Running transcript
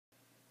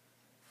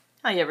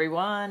Hi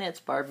everyone, it's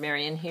Barb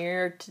Marion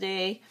here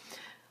today.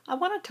 I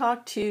want to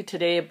talk to you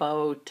today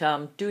about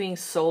doing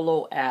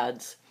solo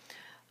ads.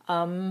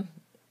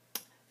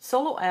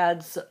 Solo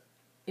ads,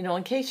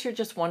 in case you're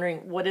just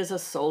wondering what is a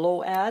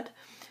solo ad,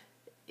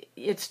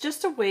 it's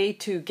just a way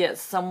to get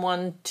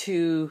someone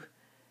to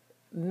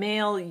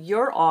mail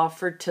your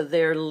offer to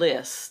their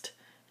list.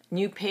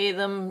 You pay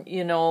them,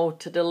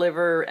 to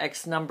deliver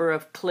X number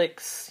of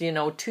clicks,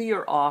 to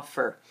your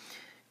offer.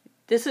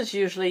 This is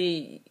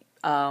usually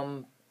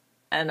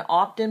an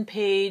opt-in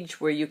page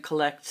where you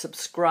collect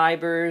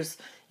subscribers,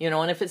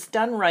 and if it's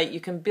done right, you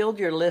can build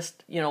your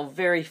list,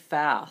 very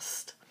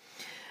fast.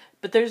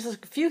 But there's a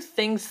few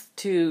things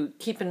to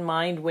keep in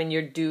mind when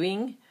you're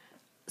doing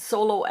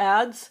solo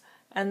ads,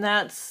 and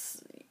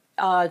that's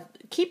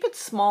keep it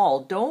small.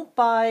 Don't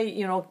buy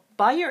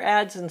your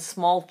ads in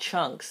small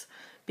chunks,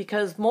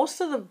 because most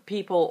of the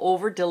people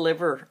over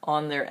deliver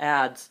on their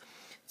ads.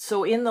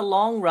 So in the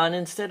long run,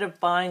 instead of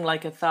buying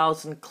like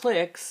 1,000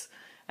 clicks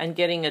and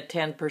getting a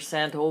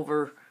 10%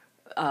 over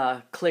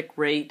click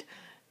rate,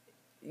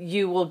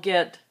 you will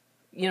get,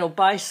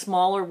 buy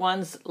smaller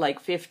ones like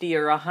 50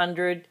 or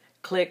 100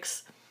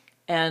 clicks,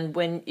 and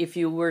if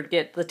you were to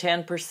get the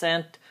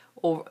 10%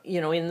 over,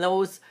 in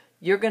those,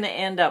 you're going to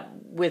end up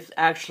with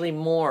actually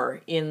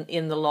more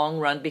in the long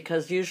run,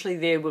 because usually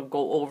they will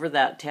go over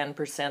that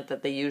 10%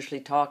 that they usually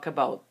talk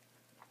about.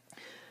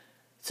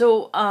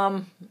 So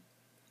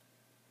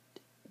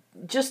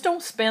just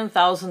don't spend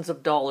thousands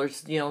of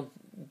dollars,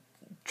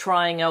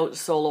 trying out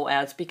solo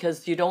ads,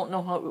 because you don't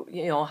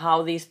know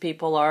how these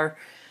people are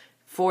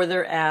for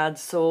their ads.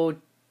 So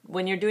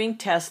when you're doing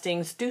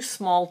testings, do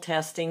small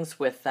testings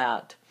with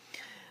that,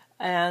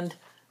 and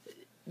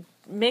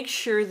make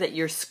sure that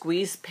your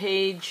squeeze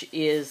page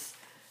is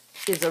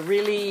a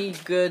really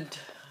good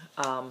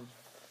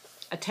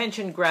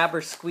attention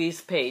grabber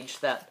squeeze page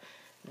that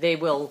they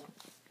will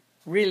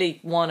really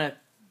want to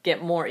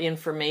get more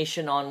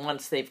information on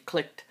once they've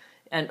clicked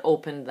and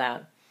opened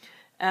that.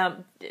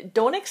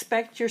 Don't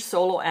expect your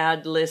solo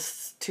ad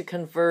lists to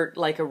convert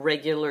like a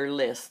regular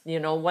list.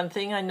 One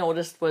thing I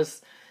noticed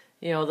was,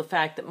 the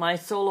fact that my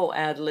solo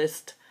ad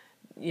list,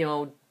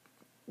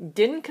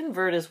 didn't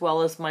convert as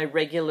well as my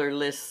regular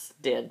lists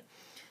did.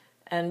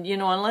 And,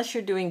 unless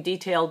you're doing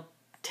detailed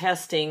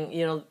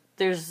testing,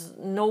 there's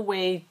no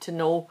way to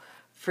know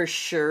for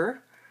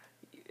sure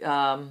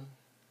how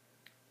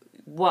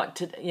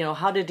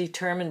to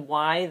determine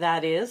why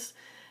that is.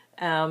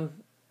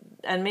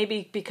 And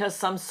maybe because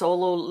some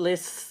solo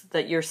lists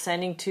that you're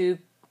sending to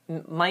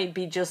might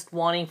be just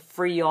wanting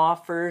free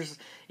offers.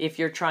 If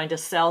you're trying to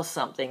sell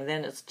something,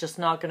 then it's just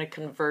not going to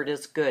convert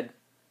as good.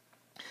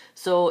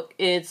 So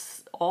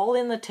it's all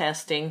in the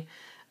testing,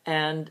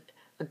 and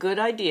a good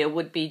idea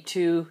would be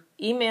to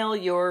email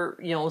your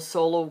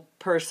solo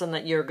person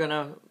that you're going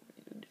to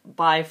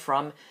buy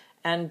from,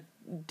 and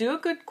do a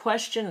good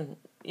question.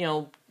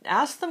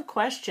 Ask them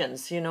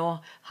questions.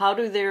 How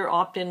do their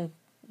opt-in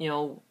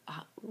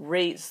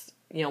rates,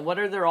 what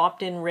are their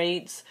opt-in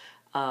rates,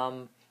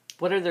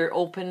 what are their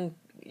open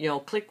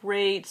click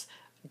rates,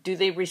 do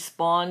they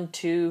respond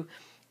to,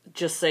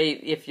 just say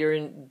if you're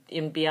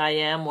in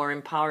BIM or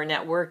Empower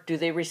Network, do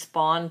they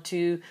respond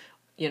to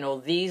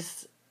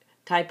these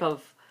type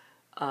of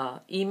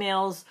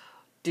emails?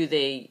 Do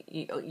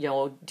they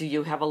do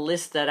you have a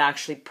list that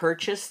actually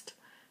purchased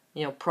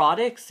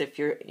products if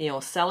you're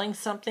selling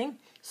something?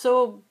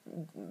 So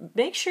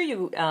make sure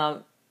you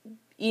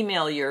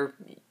email your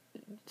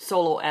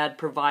solo ad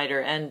provider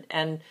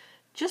and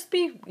just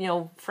be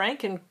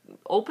frank and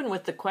open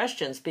with the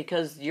questions,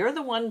 because you're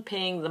the one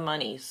paying the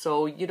money,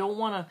 so you don't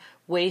want to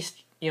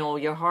waste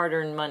your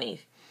hard-earned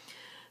money.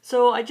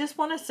 So I just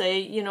want to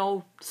say,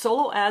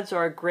 solo ads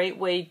are a great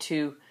way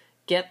to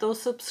get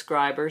those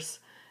subscribers,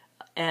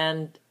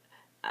 and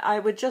I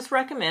would just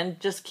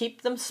recommend just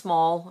keep them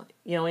small,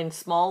 in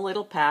small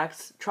little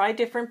packs. Try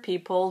different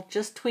people,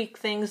 just tweak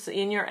things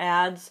in your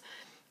ads,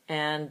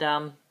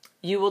 and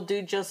you will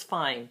do just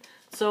fine.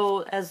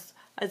 So as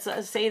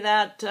I say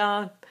that,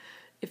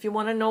 if you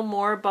want to know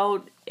more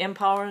about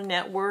Empower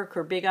Network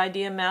or Big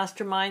Idea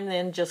Mastermind,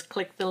 then just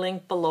click the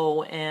link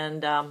below,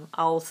 and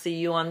I'll see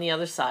you on the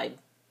other side.